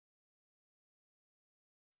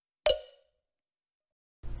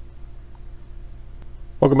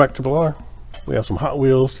Welcome back to R. We have some Hot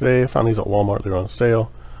Wheels today. I found these at Walmart. They're on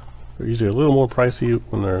sale. They're usually a little more pricey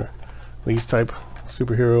when they're these type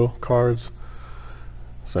superhero cards.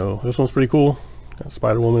 So this one's pretty cool. Got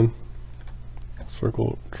Spider-Woman,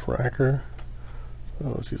 Circle Tracker.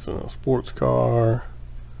 So she's in a sports car.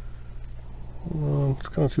 It's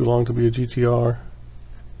kind of too long to be a GTR.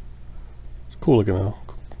 It's cool looking though.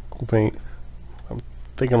 Cool paint. I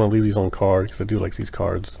think I'm gonna leave these on card because I do like these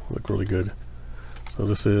cards. They look really good. So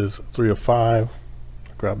this is 3 of 5.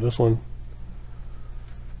 Grab this one.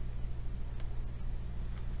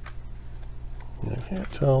 I can't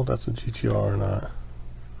tell if that's a GTR or not.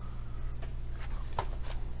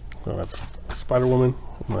 So that's Spider-Woman.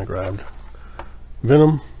 And I grabbed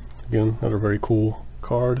Venom. Again, another very cool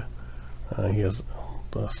card. He has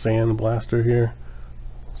the sand blaster here.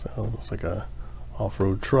 So it's like a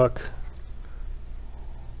off-road truck.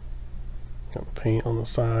 Got the paint on the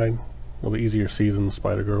side. A little bit easier to see than the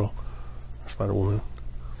Spider-Girl or Spider-Woman.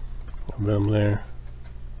 Venom there.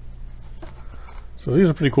 So these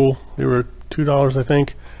are pretty cool. They were $2, I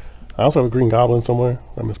think. I also have a Green Goblin somewhere.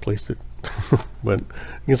 I misplaced it. But you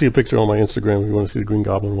can see a picture on my Instagram if you want to see the Green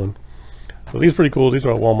Goblin one. So these are pretty cool. These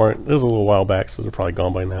are at Walmart. This was a little while back, so they're probably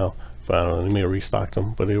gone by now. But I don't know, they may have restocked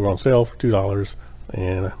them. But they were on sale for $2,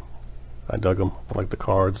 and I dug them. I like the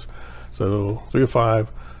cards. So 3 of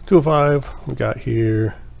 5, 2 of 5. We got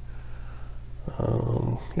here.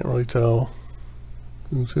 Can't really tell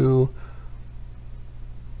who's who.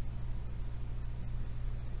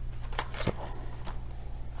 So,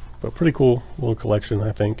 but pretty cool little collection,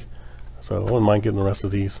 I think. So I wouldn't mind getting the rest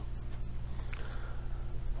of these.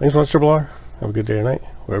 Thanks so much, R. Have a good day or night,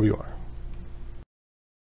 wherever you are.